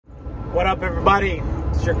What up, everybody?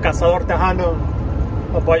 It's your Cazador Tejano.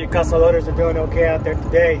 Hope all you cazadores are doing okay out there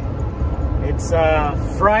today. It's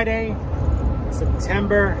Friday,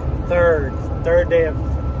 September 3rd, third day of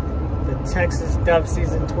the Texas dove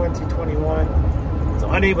season 2021.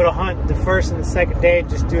 So unable to hunt the first and the second day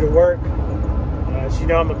just due to work. As you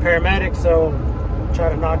know, I'm a paramedic, so I'm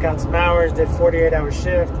trying to knock out some hours, did 48-hour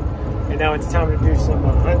shift, and now it's time to do some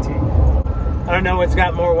hunting. I don't know what's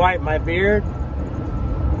got more white, my beard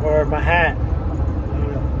or my hat. I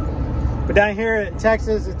don't know. But down here in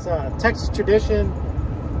Texas, it's a Texas tradition,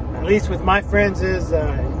 at least with my friends, is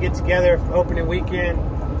you get together for opening weekend,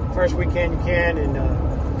 first weekend you can,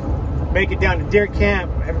 and make it down to deer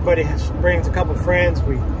camp. Everybody brings a couple friends.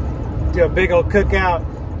 We do a big old cookout.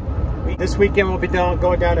 This weekend we'll be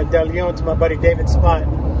going down to De Leon to my buddy David's spot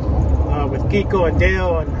with Kiko and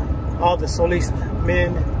Dale and all the Solis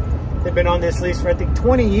men. They've been on this lease for I think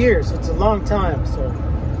 20 years. So it's a long time. So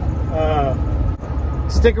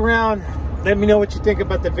stick around. Let me know what you think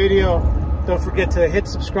about the video. Don't forget to hit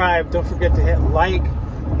subscribe. Don't forget to hit like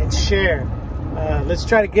and share. Let's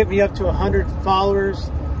try to get me up to 100 followers.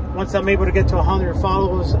 Once I'm able to get to 100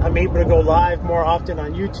 followers, I'm able to go live more often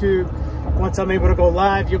on YouTube. Once I'm able to go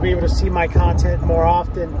live, you'll be able to see my content more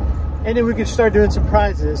often. And then we can start doing some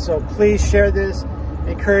prizes. So please share this.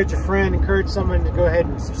 Encourage a friend. Encourage someone to go ahead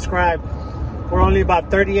and subscribe. We're only about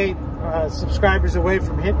 38 subscribers away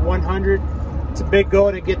from hitting 100. It's a big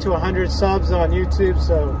goal to get to 100 subs on YouTube.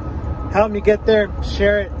 So help me get there.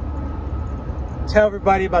 Share it. Tell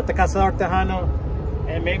everybody about the Cazador Tejano.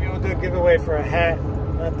 And maybe we'll do a giveaway for a hat.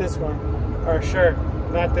 Not this one. Or a shirt.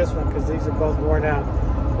 Not this one, because these are both worn out.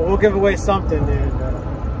 But we'll give away something.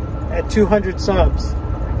 And at 200 subs.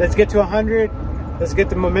 Let's get to 100. Let's get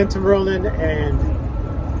the momentum rolling. And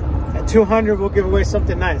at 200, we'll give away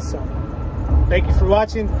something nice. So thank you for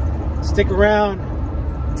watching. Stick around.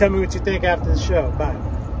 Tell me what you think after the show. Bye.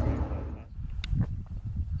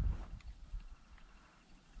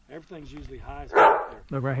 Everything's usually high.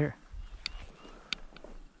 Look right here.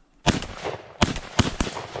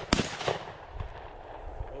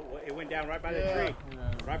 Oh, it went down right by that tree.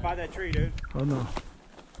 Right by that tree, dude. Oh no.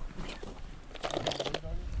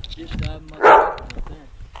 Just dive my right there.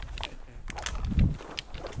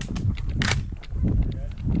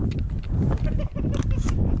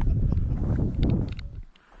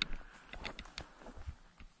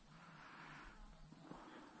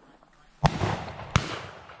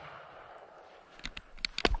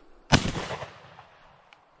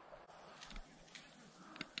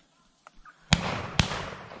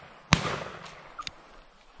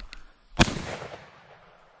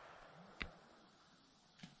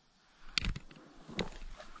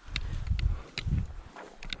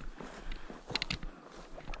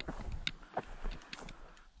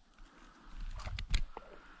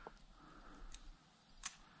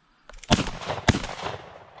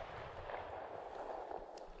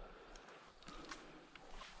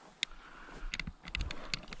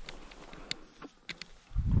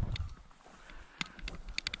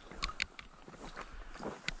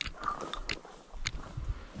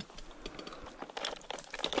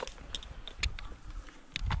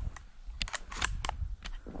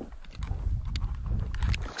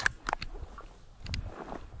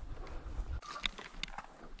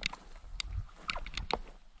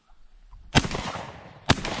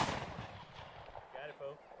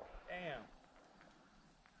 Damn.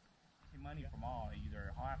 Money from all,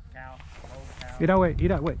 either half cow, whole cow. Eat out, wait,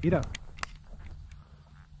 eat out, wait, eat out.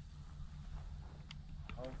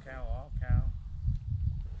 Whole cow, all cow.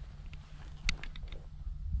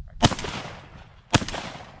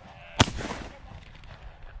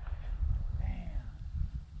 Damn.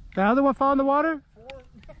 The other one fall in the water?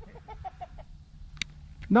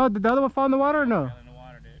 No, did the other one fall in the water or no? It fell in the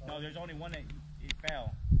water, dude. No, there's only one that it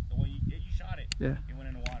fell. The one you shot it. Yeah. It went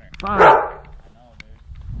in the water. Fine. I know, dude.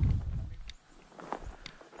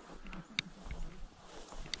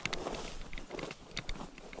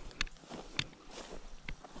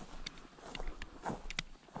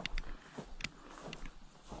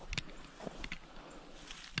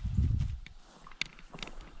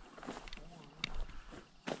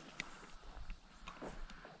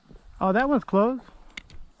 Oh, that one's closed.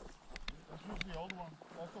 That's usually the old one.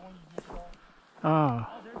 That's the one you just shot. Oh.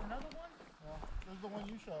 Oh, there's another one? Yeah, there's the one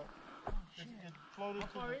you shot. Oh, shit. It floated. How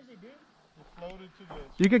far is it, dude? It floated to this.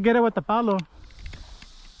 You could get it with the palo.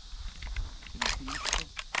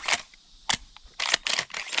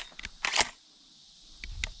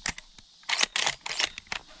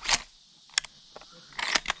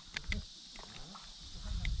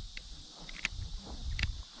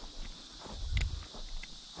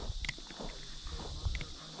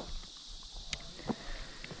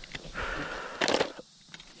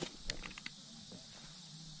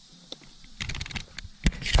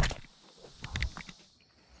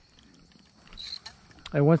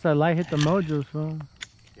 Hey, once that light hit the mojos, fool.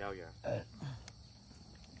 Yeah, yeah.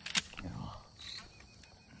 You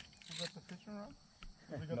got the fishing rod?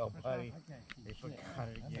 No, buddy. They forgot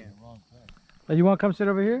it again. Hey, you want to come sit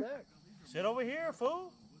over here? Sit over here,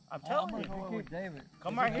 fool. I'm telling you. David.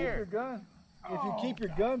 Come right here. If you keep your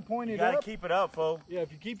gun pointed You gotta up, keep it up, fool. yeah,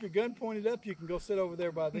 if you keep your gun pointed up, you can go sit over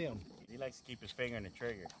there by them. He likes to keep his finger in the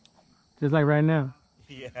trigger. Just like right now.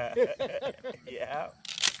 Yeah. Yeah.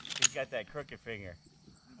 He's got that crooked finger.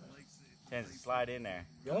 Tends to slide in there.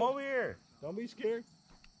 Yep. Come over here. Don't be scared.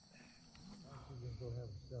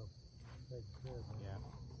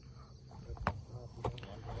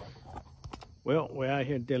 Well, we're out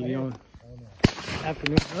here at De Leon.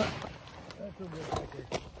 Afternoon.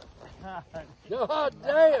 God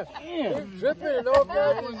damn! You're tripping and all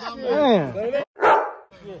Man.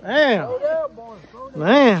 Damn.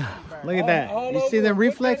 Man. Look at that. You see them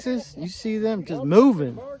reflexes? You see them just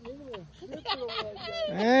moving.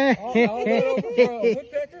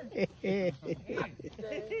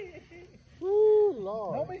 Woo,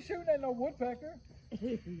 Lord. Don't be shooting at no woodpecker.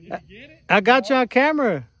 I got you on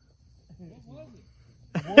camera.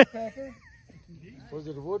 Woodpecker? Was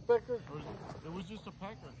it a woodpecker? It was just a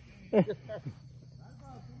pecker. Here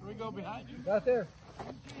we go behind you. Right there.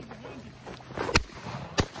 I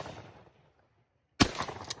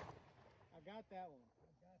got that one.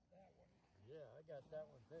 Yeah, I got that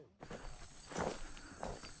one too.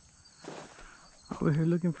 Over here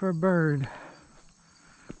looking for a bird.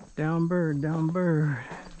 Down bird, down bird.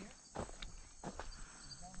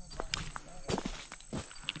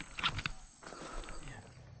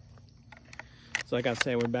 So like I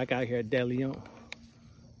said, we're back out here at De Leon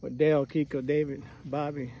with Dale, Kiko, David,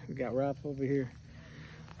 Bobby. We got Ralph over here.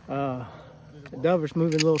 The Dover's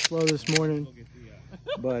moving a little slow this morning,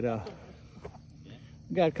 but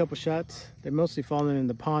we got a couple shots. They're mostly falling in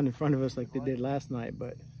the pond in front of us like they did last night,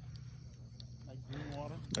 but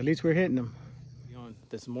at least we're hitting them.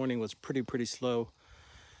 This morning was pretty slow.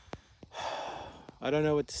 I don't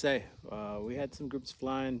know what to say. We had some groups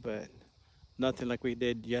flying, but nothing like we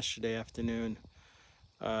did yesterday afternoon.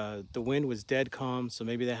 The wind was dead calm, so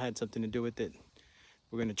maybe that had something to do with it.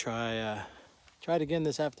 We're gonna try it again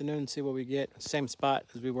this afternoon and see what we get. Same spot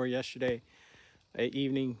as we were yesterday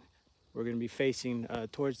evening. We're gonna be facing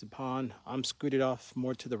towards the pond. I'm scooted off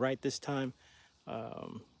more to the right this time,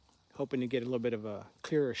 hoping to get a little bit of a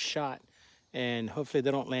clearer shot, and hopefully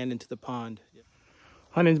they don't land into the pond.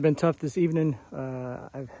 Hunting's been tough this evening.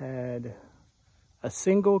 I've had a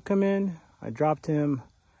single come in. I dropped him.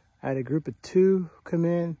 I had a group of 2 come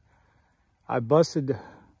in. I busted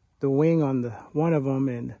the wing on the one of them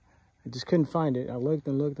and I just couldn't find it. I looked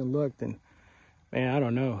and looked and looked, and man, I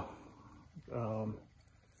don't know.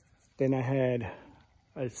 Then I had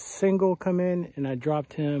a single come in and I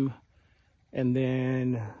dropped him, and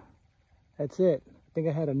then that's it. I think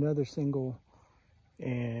I had another single,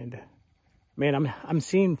 and man, I'm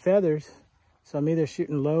seeing feathers, so I'm either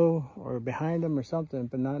shooting low or behind them or something,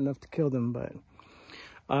 but not enough to kill them. But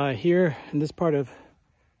here in this part of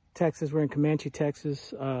Texas, we're in Comanche,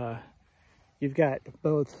 Texas. You've got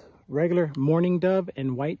both regular mourning dove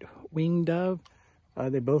and white-winged dove.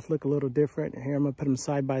 They both look a little different. Here, I'm gonna put them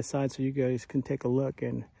side by side so you guys can take a look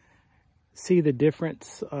and see the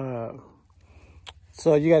difference.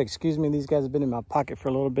 So you gotta excuse me, these guys have been in my pocket for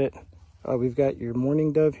a little bit. We've got your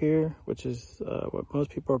mourning dove here, which is what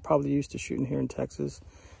most people are probably used to shooting here in Texas.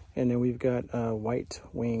 And then we've got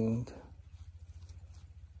white-winged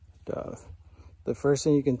dove. The first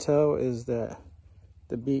thing you can tell is that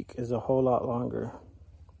the beak is a whole lot longer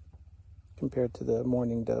compared to the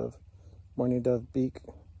mourning dove. Mourning dove beak,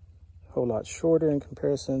 a whole lot shorter in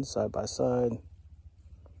comparison, side by side.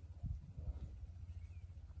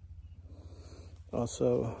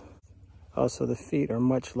 Also the feet are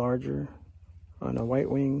much larger on a white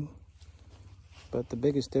wing, but the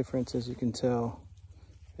biggest difference, as you can tell,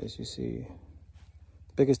 as you see,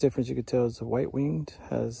 the biggest difference you can tell is the white winged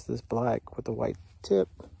has this black with a white tip,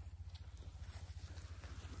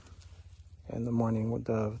 and the mourning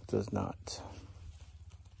dove does not.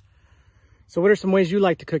 So what are some ways you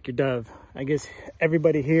like to cook your dove? I guess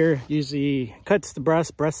everybody here usually cuts the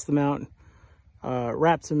breasts them out,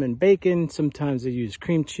 wraps them in bacon. Sometimes they use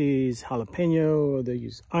cream cheese, jalapeno, or they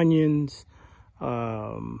use onions.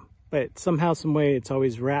 But somehow, some way, it's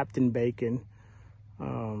always wrapped in bacon.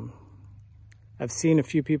 I've seen a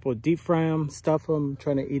few people deep fry them, stuff them,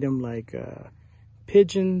 trying to eat them like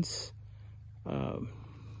pigeons. I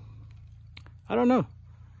don't know.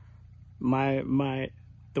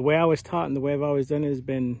 The way I was taught and the way I've always done it has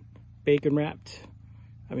been bacon wrapped.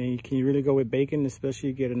 I mean, can you really go with bacon? Especially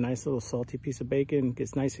you get a nice little salty piece of bacon,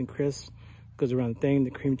 gets nice and crisp goes around the thing,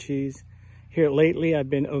 the cream cheese. Here lately, I've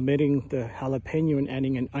been omitting the jalapeno and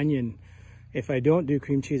adding an onion. If I don't do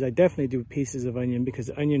cream cheese, I definitely do pieces of onion because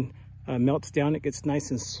the onion melts down, it gets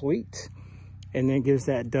nice and sweet, and then gives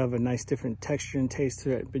that dove a nice different texture and taste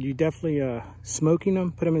to it. But you definitely smoking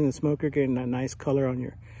them, put them in the smoker, getting that nice color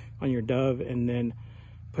on your dove, and then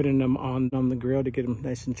putting them on the grill to get them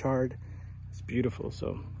nice and charred. It's beautiful.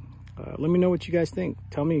 So let me know what you guys think.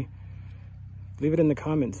 Tell me, leave it in the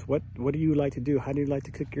comments. What do you like to do? How do you like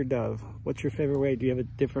to cook your dove? What's your favorite way? Do you have a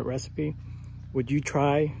different recipe? Would you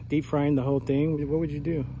try deep frying the whole thing? What would you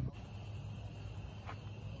do?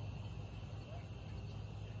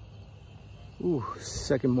 Ooh,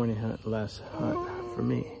 second morning hunt, last hunt for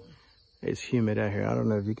me. It's humid out here. I don't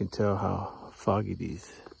know if you can tell how foggy these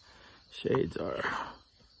shades are.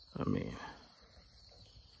 I mean,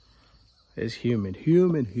 it's humid,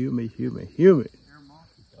 humid, humid, humid, humid.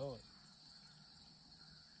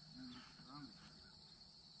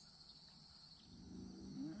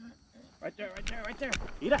 Right there, right there, right there.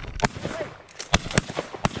 Eat up.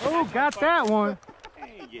 Oh, got that one.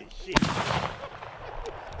 Hey, you shit.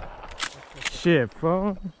 Shit,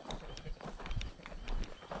 bro.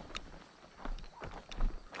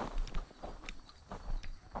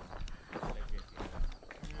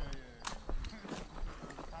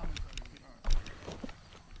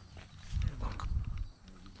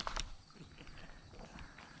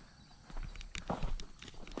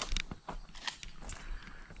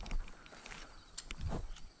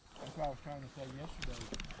 That's what I was trying to say yesterday.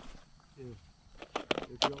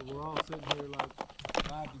 If we're all sitting here like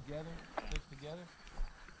 5 together, 6 together,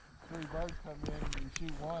 3 birds come in and you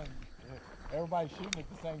shoot one, everybody's shooting at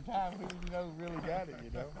the same time. Who you know really got it,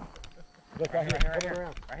 you know? Look Right right here, here, right here,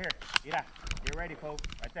 right here. Mira, get ready, folks.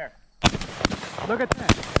 Right there. Look at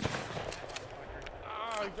that.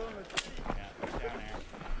 Oh, he's on the tree. Yeah, put it down there.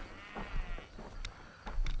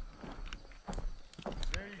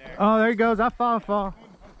 Oh, there he goes. I fall.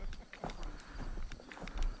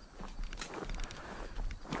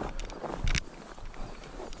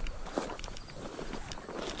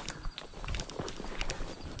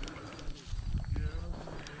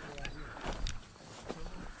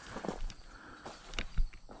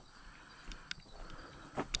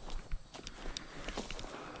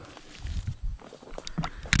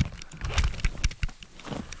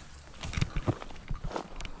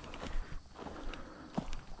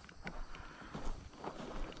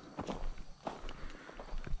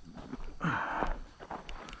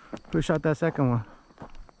 Who shot that second one?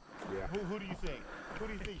 Yeah. Who do you think? Who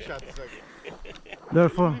do you think shot the second?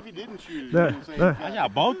 Look, Even if he didn't shoot it, look, you know what I'm look. saying? I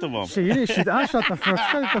got both of them. Shit, you didn't shoot. I shot the first.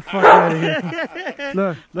 Get the fuck out of here.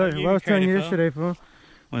 Look, what I was telling you yesterday, fool.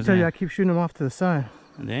 What's Tell you, that? I keep shooting them off to the side.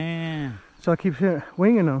 Damn. So I keep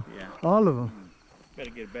winging them. Yeah. All of them. Better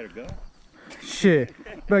get a better gun. Shit.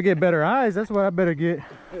 Better get better eyes. That's what I better get.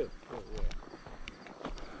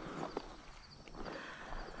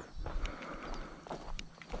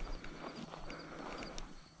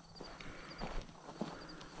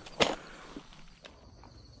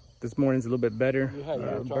 This morning's a little bit better.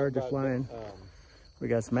 Birds are flying. We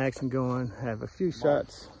got some action going. Have a few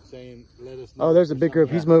shots. Saying, let us know. Oh, there's a big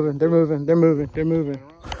group. He's moving. They're moving. They're moving. They're moving.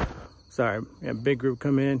 Sorry. Yeah, big group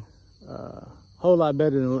come in. Whole lot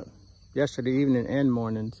better than yesterday evening and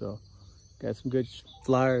morning. So got some good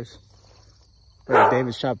flyers.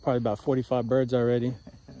 David shot probably about 45 birds already.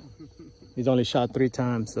 He's only shot 3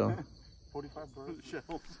 times, so. 45 bird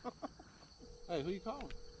shells. Hey, who you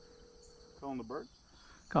calling? Calling the birds?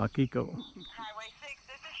 Call Kiko. Highway 6,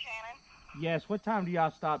 this is Shannon. Yes, what time do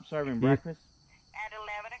y'all stop serving breakfast? At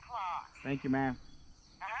 11 o'clock. Thank you, ma'am.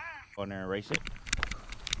 Go in there and race it.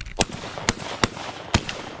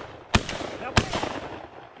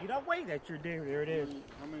 You don't wait. That's your deer. There it is.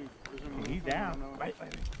 How many? He's down. Right.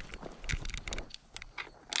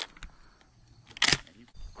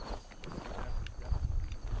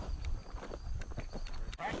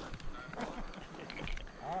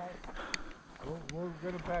 We're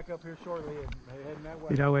going to pack up here shortly and heading that way.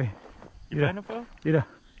 Get that way. You find him, Phil? Get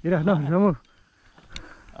out. No, don't move.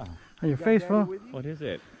 On your face, fool. What is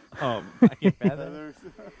it? Oh, I can't feathers.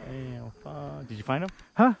 Damn, fuck. Did you find him?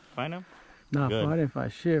 Huh? Find him? Nah, Good. fool, I didn't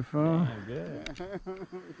find shit, fool. Damn, good.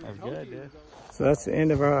 That's good, dude. So that's the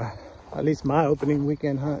end of our, at least my opening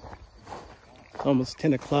weekend hunt. Almost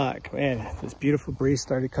 10 o'clock. Man, this beautiful breeze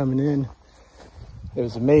started coming in. It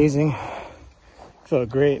was amazing. Felt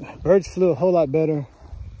great. Birds flew a whole lot better.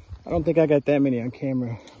 I don't think I got that many on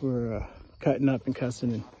camera. We were cutting up and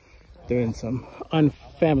cussing and doing some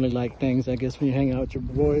unfamily-like things, I guess, when you hang out with your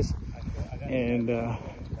boys. And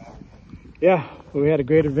yeah, we had a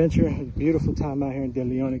great adventure. It was a beautiful time out here in De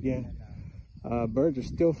Leon again. Birds are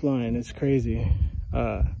still flying. It's crazy.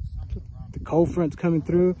 The cold front's coming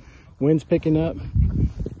through. Wind's picking up.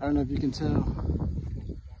 I don't know if you can tell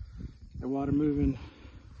the water moving,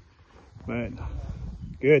 but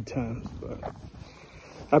good times. But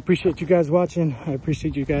I appreciate you guys watching. I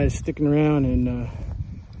appreciate you guys sticking around and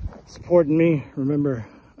supporting me. Remember,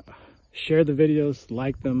 share the videos,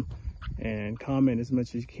 like them, and comment as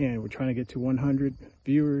much as you can. We're trying to get to 100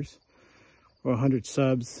 viewers or 100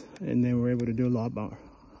 subs, and then we're able to do a lot more.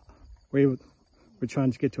 We're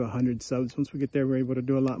trying to get to 100 subs. Once we get there, we're able to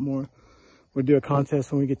do a lot more. We'll do a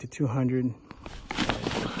contest when we get to 200.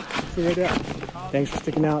 Figure it out. Thanks for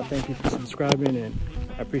sticking out. Thank you for subscribing, and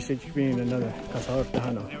I appreciate you being another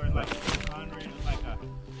Caceria.